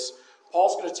is,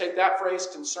 Paul's going to take that phrase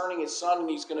concerning his son, and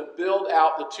he's going to build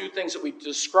out the 2 things that we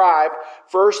described.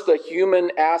 First, the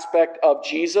human aspect of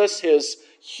Jesus, his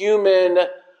human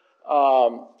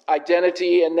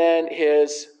identity, and then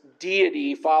his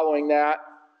deity following that.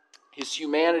 His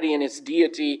humanity and his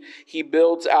deity, he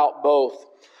builds out both.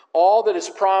 All that is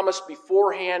promised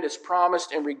beforehand is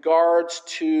promised in regards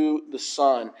to the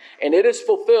Son. And it is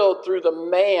fulfilled through the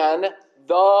man,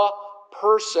 the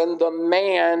person, the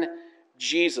man,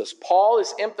 Jesus. Paul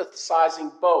is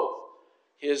emphasizing both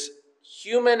his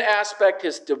human aspect,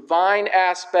 his divine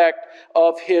aspect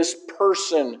of his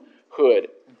personhood.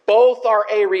 Both are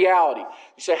a reality.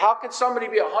 You say, how can somebody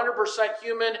be 100%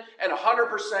 human and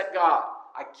 100% God?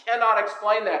 I cannot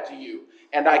explain that to you.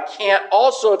 And I can't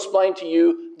also explain to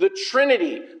you the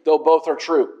Trinity, though both are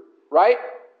true. Right?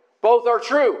 Both are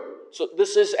true. So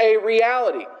this is a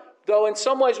reality. Though in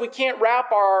some ways we can't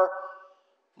wrap our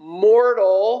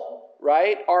mortal,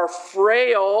 right, our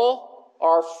frail,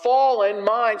 our fallen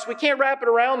minds, we can't wrap it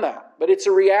around that. But it's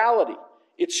a reality.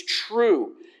 It's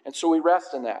true. And so we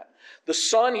rest in that. The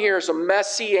Son here is a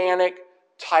messianic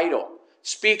title.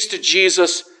 Speaks to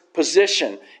Jesus'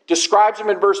 position. Describes him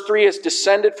in verse 3 as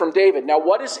descended from David. Now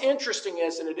what is interesting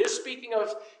is, and it is speaking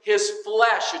of his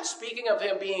flesh, it's speaking of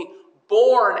him being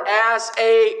born as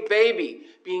a baby,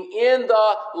 being in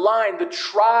the line, the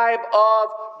tribe of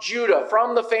Judah,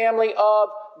 from the family of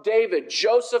David.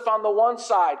 Joseph on the one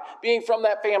side, being from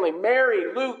that family.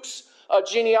 Mary, Luke's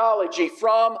genealogy,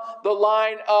 from the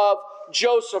line of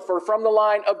Joseph, or from the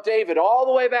line of David, all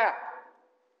the way back.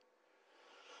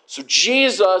 So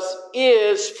Jesus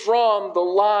is from the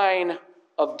line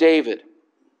of David.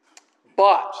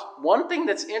 But one thing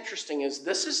that's interesting is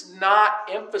this is not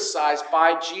emphasized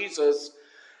by Jesus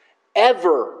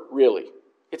ever, really.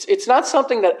 It's not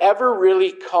something that ever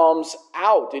really comes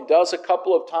out. It does a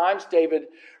couple of times.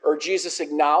 Jesus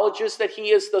acknowledges that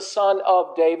he is the son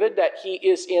of David, that he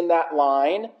is in that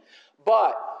line.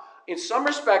 But in some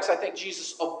respects, I think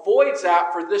Jesus avoids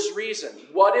that for this reason.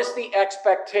 What is the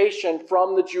expectation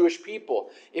from the Jewish people?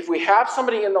 If we have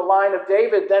somebody in the line of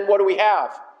David, then what do we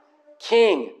have?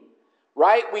 King.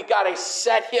 Right? We got to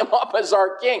set him up as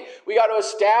our king. We got to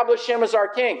establish him as our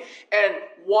king. And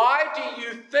why do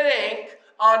you think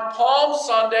on Palm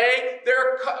Sunday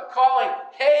they're calling,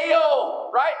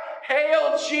 Hail, right?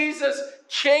 Hail Jesus,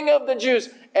 King of the Jews.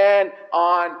 And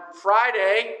on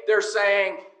Friday they're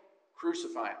saying,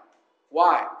 crucify him.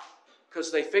 Why? Because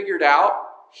they figured out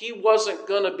he wasn't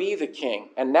going to be the king.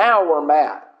 And now we're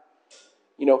mad.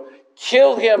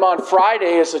 Kill him on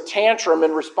Friday as a tantrum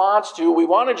in response to, we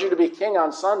wanted you to be king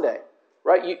on Sunday.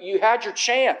 Right? You had your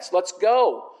chance. Let's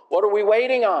go. What are we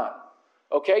waiting on?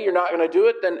 Okay, you're not going to do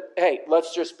it? Then, hey,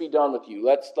 let's just be done with you.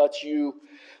 Let's let you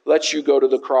go to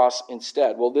the cross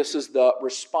instead. Well, this is the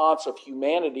response of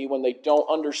humanity when they don't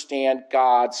understand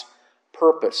God's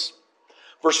purpose.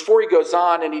 Verse 4, he goes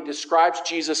on and he describes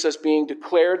Jesus as being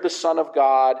declared the Son of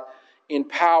God in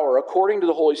power according to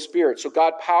the Holy Spirit. So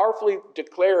God powerfully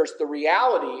declares the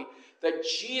reality that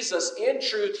Jesus, in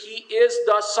truth, he is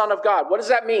the Son of God. What does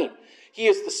that mean? He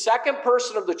is the second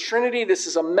person of the Trinity. This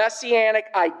is a messianic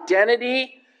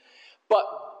identity. But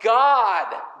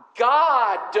God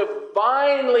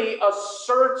divinely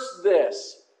asserts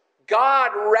this.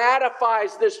 God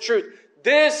ratifies this truth.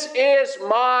 This is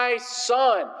my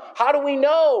Son. How do we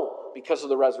know? Because of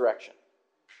the resurrection.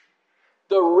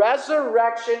 The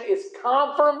resurrection is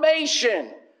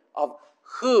confirmation of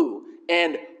who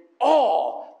and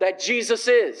all that Jesus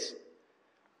is.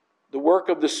 The work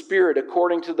of the Spirit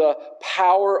according to the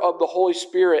power of the Holy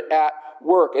Spirit at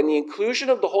work. And the inclusion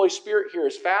of the Holy Spirit here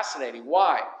is fascinating.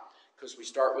 Why? Because we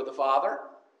start with the Father,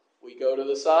 we go to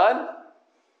the Son,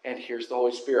 and here's the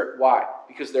Holy Spirit. Why?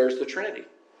 Because there's the Trinity.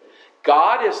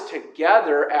 God is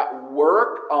together at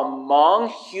work among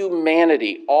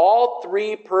humanity. All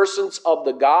three persons of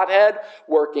the Godhead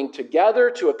working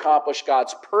together to accomplish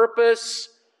God's purpose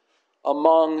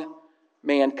among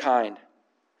mankind.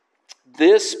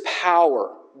 This power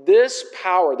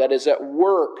that is at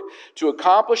work to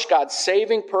accomplish God's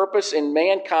saving purpose in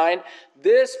mankind,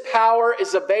 this power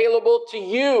is available to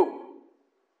you.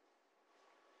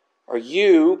 Are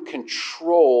you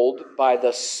controlled by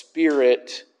the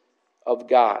Spirit of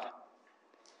God?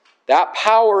 That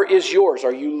power is yours.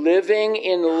 Are you living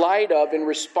in light of, in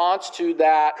response to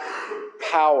that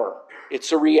power?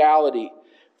 It's a reality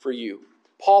for you.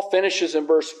 Paul finishes in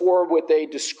verse 4 with a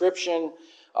description,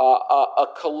 a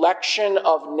collection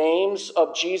of names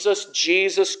of Jesus.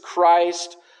 Jesus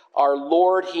Christ, our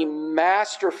Lord. He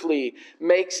masterfully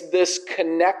makes this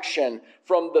connection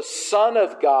from the Son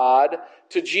of God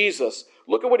to Jesus.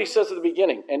 Look at what he says at the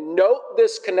beginning. And note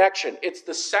this connection. It's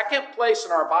the second place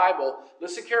in our Bible.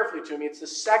 Listen carefully to me. It's the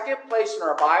second place in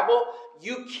our Bible.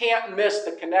 You can't miss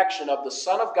the connection of the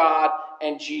Son of God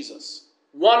and Jesus.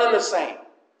 One and the same.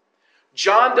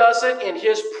 John does it in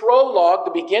his prologue,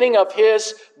 the beginning of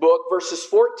his book, verses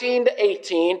 14 to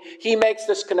 18. He makes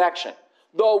this connection.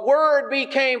 The Word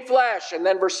became flesh. And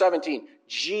then verse 17,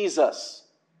 Jesus,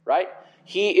 right?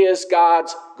 He is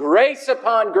God's grace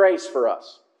upon grace for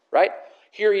us, right?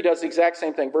 Here he does the exact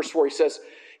same thing. Verse 4, he says,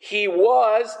 he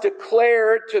was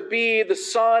declared to be the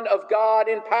Son of God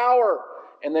in power.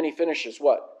 And then he finishes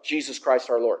what? Jesus Christ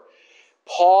our Lord.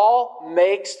 Paul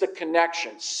makes the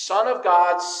connection. Son of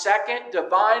God, second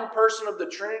divine person of the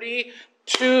Trinity,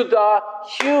 to the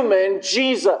human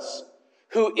Jesus,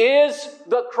 who is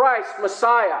the Christ,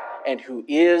 Messiah, and who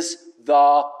is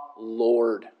the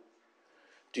Lord.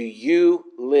 Do you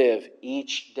live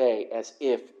each day as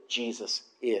if Jesus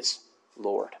is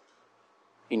Lord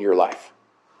in your life?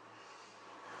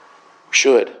 We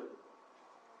should.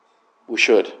 We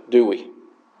should, do we?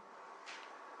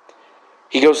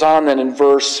 He goes on then in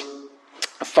verse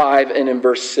 5 and in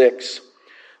verse 6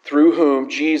 through whom,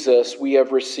 Jesus, we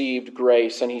have received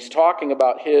grace. And he's talking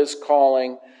about his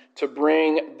calling to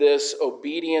bring this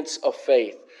obedience of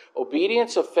faith.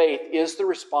 Obedience of faith is the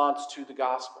response to the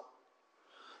gospel.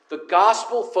 The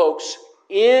gospel, folks,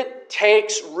 it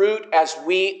takes root as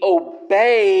we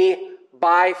obey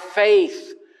by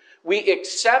faith. We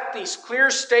accept these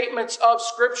clear statements of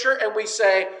Scripture and we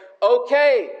say,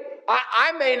 okay,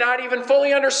 I may not even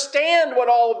fully understand what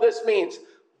all of this means,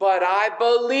 but I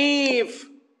believe.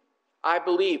 I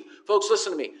believe. Folks,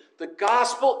 listen to me. The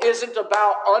gospel isn't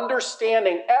about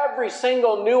understanding every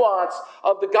single nuance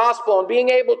of the gospel and being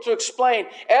able to explain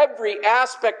every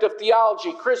aspect of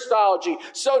theology, Christology,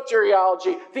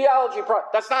 soteriology, theology.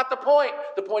 That's not the point.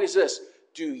 The point is this.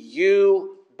 Do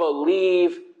you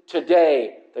believe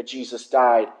today that Jesus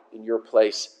died in your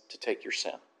place to take your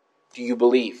sin? Do you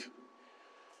believe?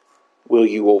 Will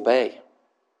you obey?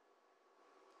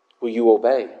 Will you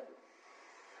obey?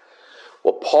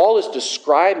 What Paul is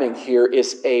describing here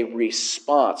is a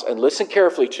response. And listen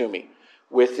carefully to me.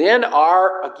 Within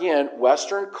our, again,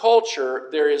 Western culture,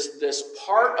 there is this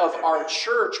part of our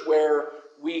church where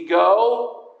we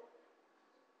go,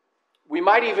 we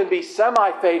might even be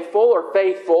semi-faithful or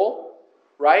faithful,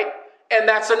 right? And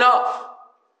that's enough.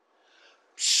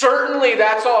 Certainly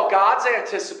that's all God's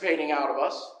anticipating out of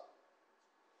us,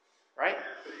 right?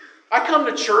 I come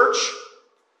to church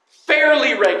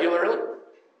fairly regularly.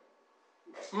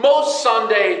 Most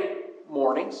Sunday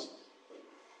mornings,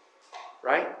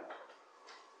 right?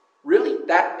 Really?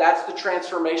 That's the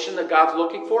transformation that God's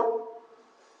looking for?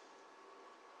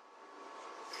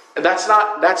 And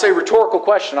that's a rhetorical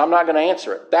question. I'm not going to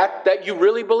answer it. That you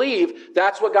really believe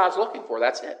that's what God's looking for.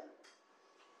 That's it.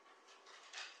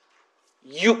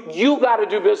 You got to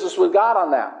do business with God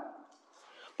on that.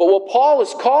 But what Paul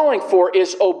is calling for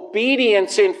is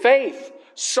obedience in faith.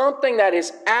 Something that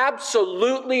is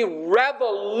absolutely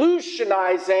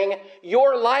revolutionizing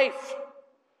your life.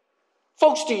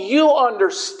 Folks, do you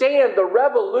understand the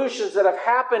revolutions that have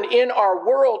happened in our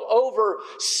world over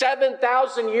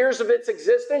 7,000 years of its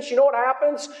existence? You know what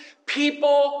happens?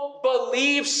 People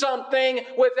believe something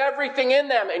with everything in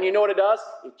them. And you know what it does?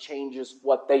 It changes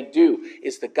what they do.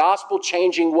 Is the gospel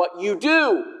changing what you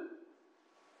do?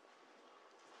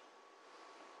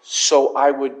 So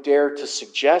I would dare to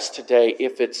suggest today,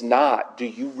 if it's not, do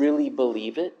you really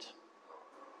believe it?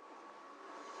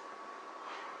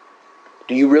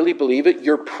 Do you really believe it?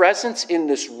 Your presence in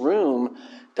this room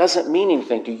doesn't mean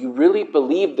anything. Do you really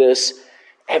believe this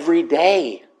every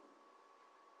day?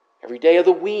 Every day of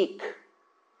the week?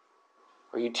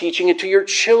 Are you teaching it to your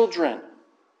children?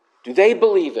 Do they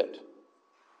believe it?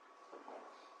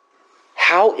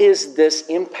 How is this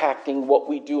impacting what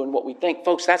we do and what we think?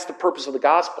 Folks, that's the purpose of the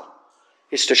gospel,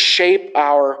 is to shape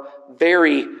our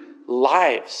very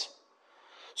lives.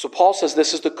 So Paul says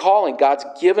this is the calling. God's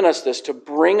given us this to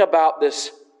bring about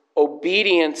this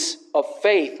obedience of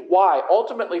faith. Why?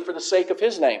 Ultimately for the sake of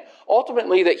his name.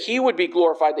 Ultimately that he would be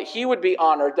glorified, that he would be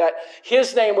honored, that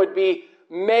his name would be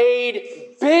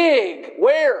made big.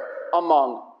 Where?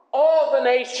 Among all the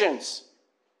nations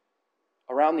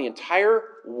around the entire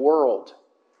world.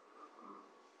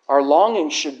 Our longing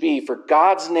should be for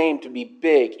God's name to be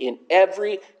big in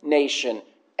every nation,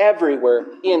 everywhere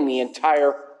in the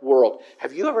entire world.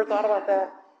 Have you ever thought about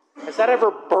that? Has that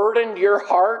ever burdened your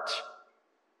heart?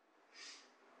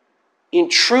 In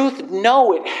truth,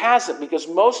 no, it hasn't, because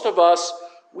most of us,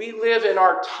 we live in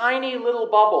our tiny little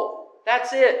bubble.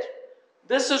 That's it.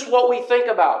 This is what we think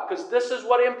about, because this is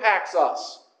what impacts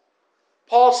us.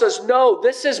 Paul says, no,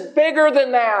 this is bigger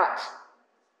than that.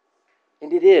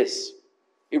 And it is.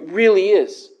 It really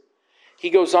is. He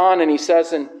goes on and he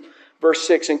says in verse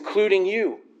 6, including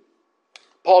you.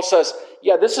 Paul says,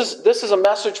 yeah, this is a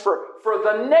message for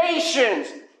the nations,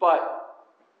 but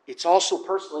it's also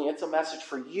personally, it's a message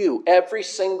for you. Every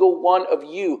single one of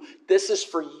you. This is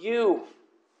for you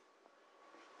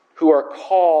who are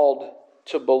called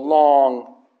to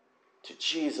belong to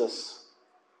Jesus.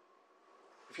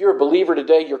 If you're a believer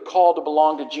today, you're called to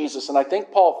belong to Jesus. And I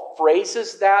think Paul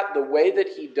phrases that the way that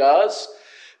he does,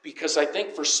 because I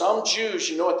think for some Jews,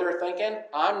 you know what they're thinking?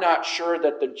 I'm not sure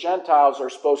that the Gentiles are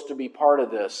supposed to be part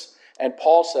of this. And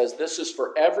Paul says, this is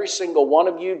for every single one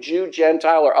of you, Jew,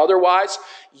 Gentile, or otherwise.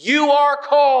 You are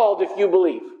called if you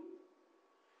believe.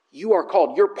 You are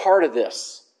called. You're part of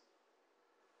this.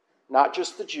 Not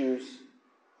just the Jews.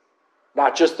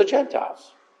 Not just the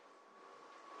Gentiles.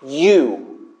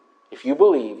 You, if you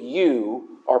believe,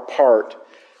 you are part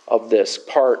of this,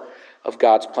 part of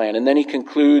God's plan. And then he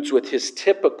concludes with his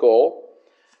typical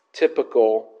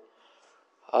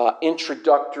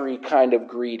introductory kind of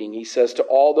greeting. He says, to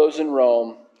all those in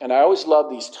Rome, And I always love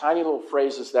these tiny little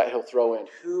phrases that he'll throw in.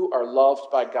 Who are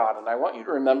loved by God. And I want you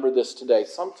to remember this today.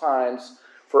 Sometimes,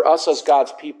 for us as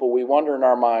God's people, we wonder in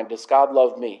our mind, does God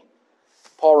love me?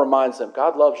 Paul reminds them,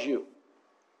 God loves you.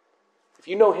 If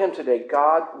you know him today,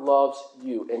 God loves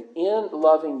you. And in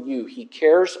loving you, he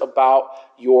cares about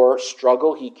your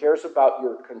struggle. He cares about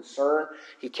your concern.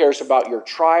 He cares about your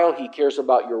trial. He cares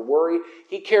about your worry.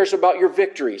 He cares about your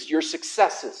victories, your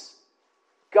successes.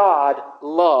 God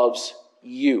loves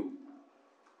you.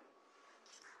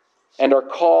 And are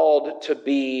called to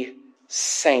be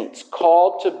saints,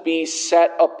 called to be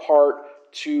set apart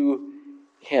to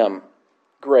him.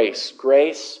 Grace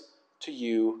to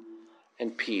you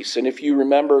and peace. And if you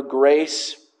remember,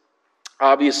 grace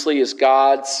obviously is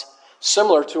God's,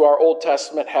 similar to our Old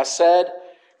Testament hesed,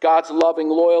 God's loving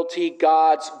loyalty,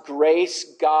 God's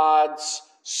grace, God's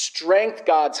strength,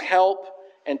 God's help,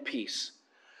 and peace.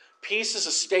 Peace is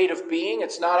a state of being.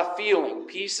 It's not a feeling.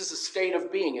 Peace is a state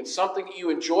of being. It's something that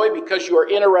you enjoy because you are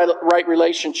in a right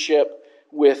relationship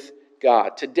with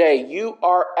God. Today, you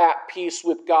are at peace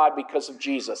with God because of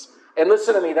Jesus. And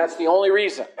listen to me, that's the only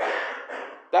reason.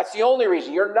 That's the only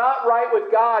reason. You're not right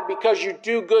with God because you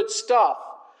do good stuff.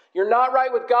 You're not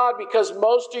right with God because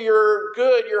most of your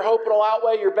good you're hoping will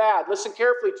outweigh your bad. Listen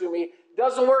carefully to me. It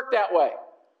doesn't work that way.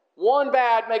 One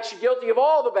bad makes you guilty of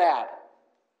all the bad.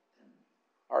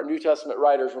 Our New Testament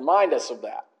writers remind us of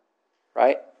that,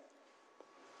 right?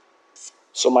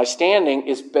 So my standing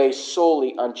is based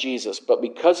solely on Jesus. But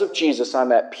because of Jesus,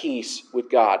 I'm at peace with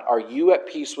God. Are you at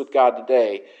peace with God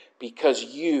today? Because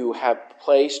you have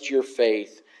placed your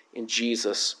faith in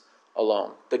Jesus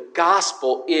alone. The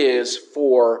gospel is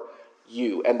for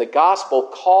you. And the gospel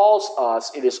calls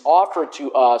us, it is offered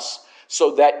to us,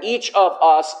 so that each of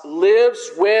us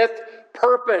lives with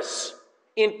purpose,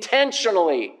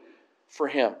 intentionally for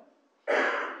him.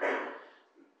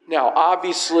 Now,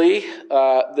 obviously,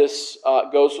 this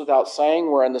goes without saying.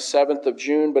 We're on the 7th of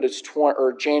June, but it's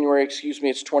January,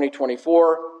 it's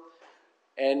 2024.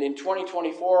 And in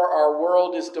 2024, our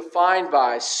world is defined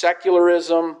by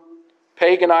secularism,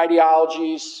 pagan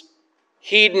ideologies,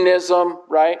 hedonism,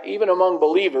 right? Even among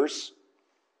believers,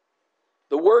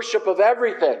 the worship of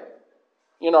everything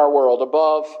in our world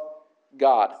above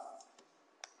God,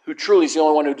 who truly is the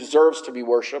only one who deserves to be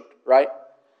worshipped, right?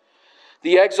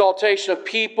 The exaltation of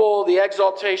people, the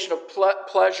exaltation of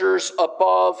pleasures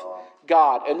above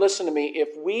God. And listen to me, if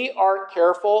we aren't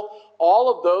careful,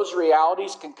 all of those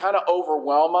realities can kind of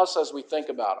overwhelm us as we think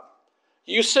about them.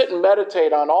 You sit and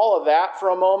meditate on all of that for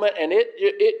a moment, and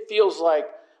it feels like,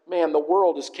 man, the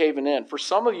world is caving in. For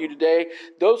some of you today,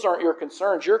 those aren't your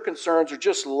concerns. Your concerns are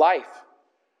just life.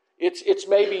 It's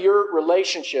maybe your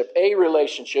relationship, a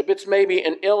relationship. It's maybe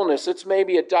an illness. It's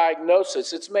maybe a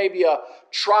diagnosis. It's maybe a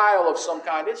trial of some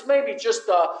kind. It's maybe just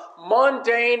a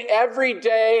mundane,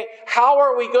 everyday, how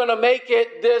are we going to make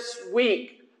it this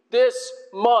week, this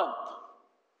month?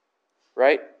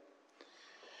 Right?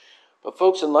 But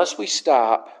folks, unless we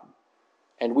stop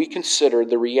and we consider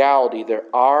the reality that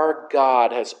our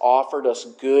God has offered us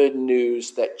good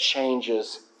news that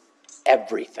changes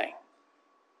everything.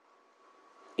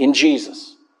 In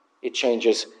Jesus, it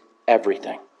changes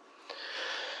everything.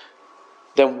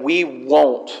 Then we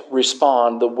won't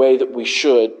respond the way that we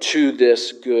should to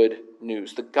this good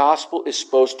news. The gospel is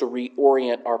supposed to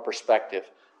reorient our perspective.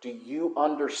 Do you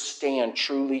understand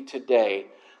truly today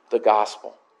the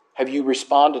gospel? Have you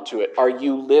responded to it? Are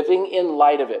you living in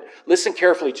light of it? Listen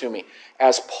carefully to me.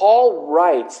 As Paul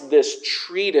writes this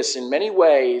treatise in many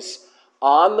ways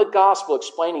on the gospel,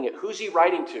 explaining it, who's he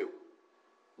writing to?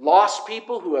 Lost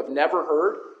people who have never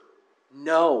heard?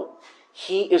 No.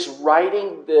 He is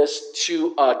writing this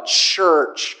to a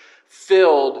church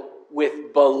filled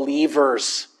with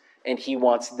believers, and he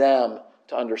wants them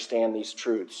to understand these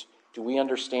truths. Do we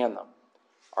understand them?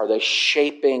 Are they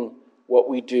shaping what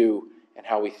we do and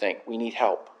how we think? We need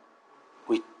help.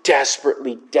 We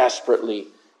desperately, desperately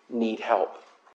need help.